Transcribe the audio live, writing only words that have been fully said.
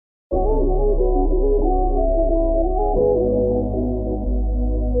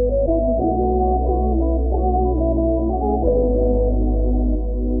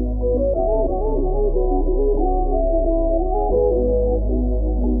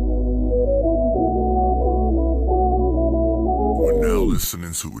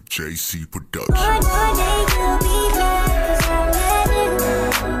listening to a Jaycee production. One day you'll be back, 'cause I met you.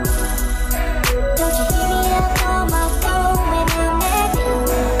 Don't you hit me up on my phone when I met you.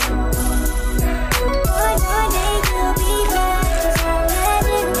 One day you'll be back, 'cause I met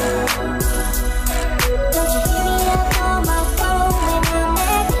you. Don't you hit me up on my phone when I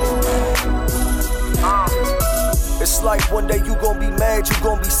met you. It's like one day you gon' be mad, you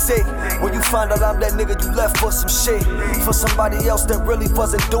gon' be sick when you find out I'm that nigga you left for some shit. For somebody else that really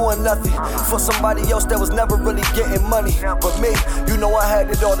wasn't doing nothing. For somebody else that was never really getting money. But me, you know I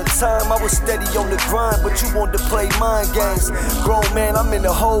had it all the time. I was steady on the grind, but you wanted to play mind games. Grown man, I'm in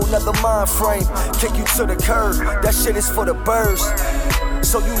a whole nother mind frame. Kick you to the curb, that shit is for the birds.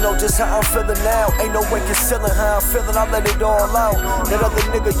 So you know just how I'm feeling now. Ain't no way concealing how I'm feeling, I let it all out. That other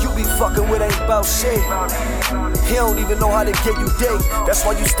nigga you be fucking with ain't about shit. He don't even know how to get you dick. That's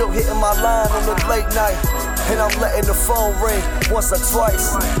why you still hitting my line on the late night. And I'm letting the phone ring once or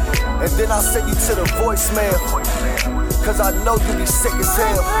twice. And then I'll send you to the voicemail, 'cause I know you be sick as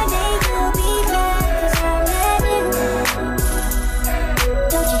hell. One day you'll be back, 'cause I met you.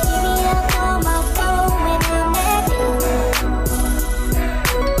 Don't you hit me up on my phone when I met you.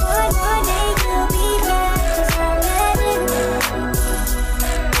 One day you'll be back, 'cause I met you.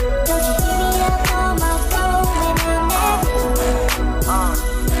 Don't you hit me up on my phone when I met you.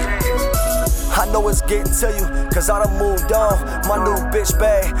 I know it's getting to you, 'cause I done moved on. My new bitch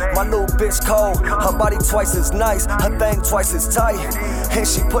bad, my new bitch cold. Her body twice as nice, her thing twice as tight. And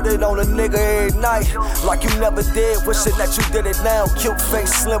she put it on a nigga every night, like you never did, wishing that you did it now. Cute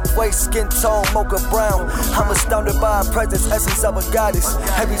face, slim waist, skin tone, mocha brown. I'm astounded by her presence, essence of a goddess.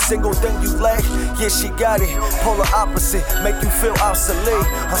 Every single thing you lack, yeah, she got it. Polar opposite, make you feel obsolete.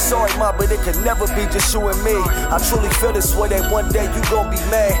 I'm sorry, ma, but it could never be just you and me. I truly feel this way, that one day you gon' be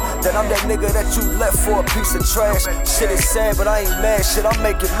mad that I'm that nigga that you left for a piece of trash. Shit is sad, but I ain't mad, shit, I'm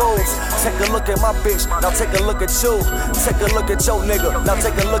making moves. Take a look at my bitch, now take a look at you. Take a look at your nigga, now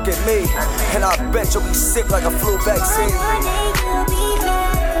take a look at me. And I bet you'll be sick like a flu vaccine. One day you'll be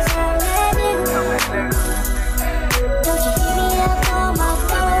back, 'cause I met you. Don't you hit me up on my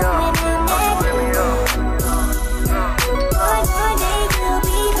phone when I met you. One day you'll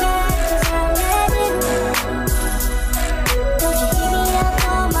be back, 'cause I met you. Don't you hit me up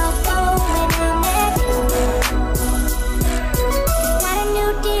on my phone when I met you. Got a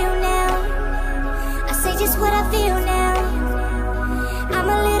new deal now, I say just what I feel now. I'm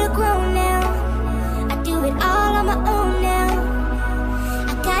a little grown now, I do it all on my own now.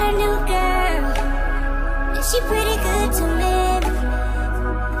 I got a new girl, and she pretty good to me.